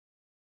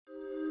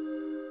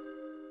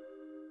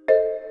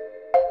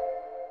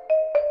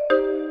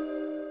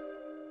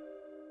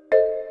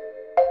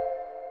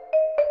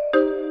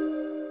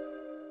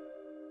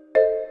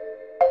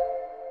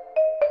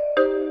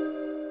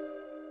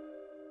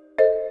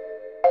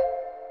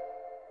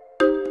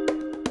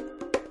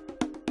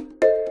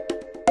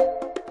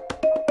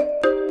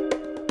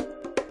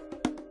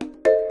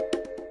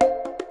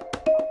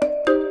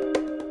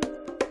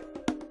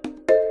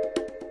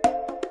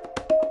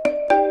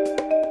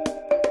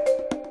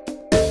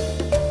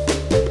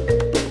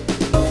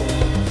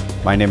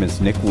My name is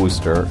Nick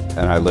Wooster,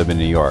 and I live in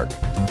New York.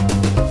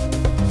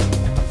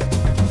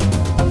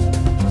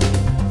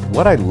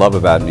 What I love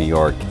about New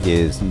York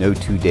is no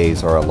 2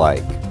 days are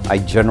alike. I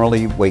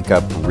generally wake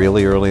up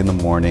really early in the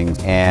morning,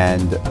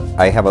 and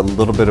I have a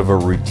little bit of a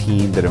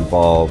routine that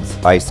involves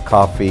iced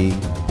coffee,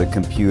 the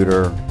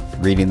computer,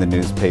 reading the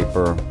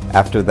newspaper.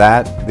 After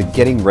that, the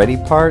getting ready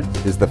part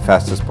is the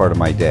fastest part of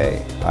my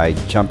day. I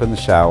jump in the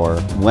shower.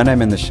 When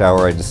I'm in the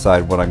shower, I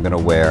decide what I'm going to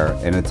wear,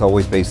 and it's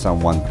always based on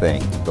one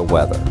thing, the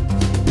weather.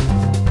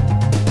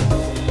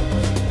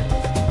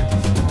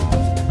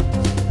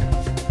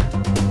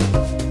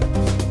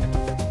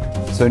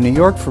 So New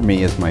York for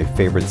me is my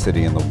favorite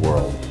city in the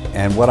world.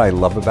 And what I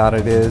love about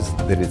it is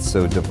that it's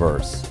so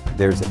diverse.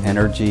 There's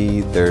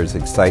energy, there's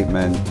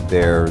excitement,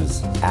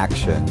 there's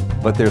action,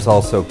 but there's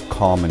also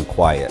calm and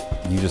quiet.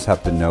 You just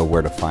have to know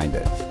where to find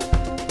it.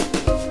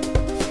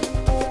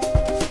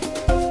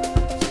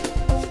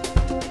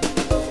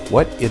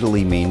 What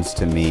Italy means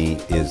to me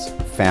is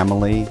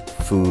family,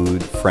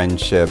 food,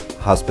 friendship,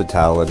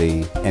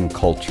 hospitality, and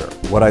culture.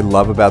 What I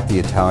love about the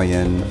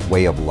Italian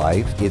way of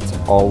life, it's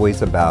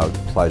always about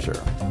pleasure.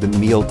 The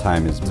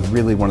mealtime is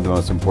really one of the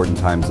most important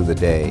times of the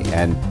day,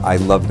 and I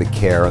love the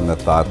care and the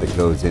thought that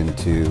goes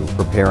into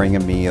preparing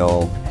a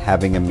meal,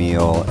 having a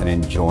meal, and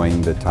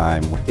enjoying the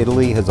time.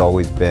 Italy has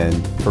always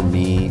been, for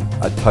me,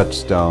 a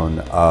touchstone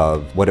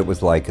of what it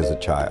was like as a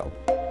child.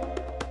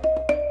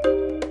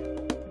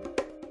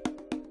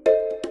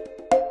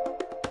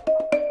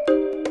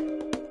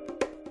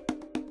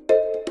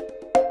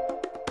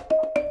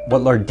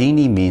 What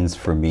Lardini means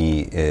for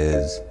me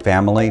is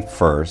family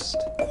first,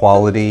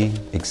 quality,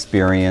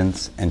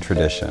 experience, and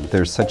tradition.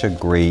 There's such a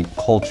great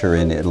culture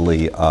in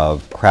Italy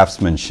of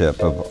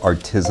craftsmanship, of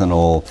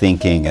artisanal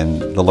thinking, and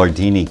the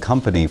Lardini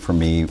company for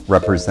me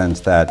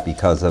represents that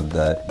because of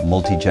the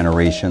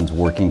multi-generations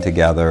working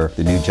together,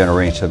 the new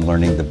generation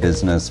learning the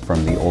business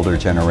from the older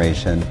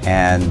generation,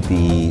 and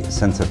the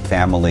sense of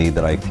family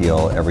that I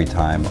feel every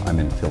time I'm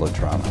in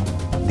Filotrano.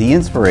 The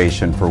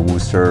inspiration for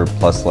Wooster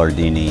plus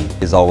Lardini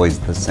is always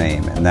the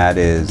same, and that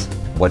is,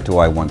 what do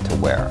I want to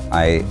wear?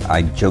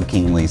 I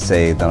jokingly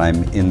say that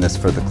I'm in this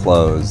for the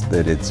clothes,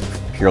 that it's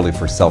purely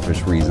for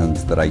selfish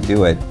reasons that I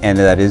do it, and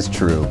that is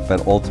true,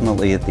 but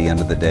ultimately at the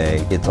end of the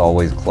day, it's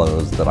always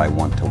clothes that I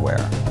want to wear.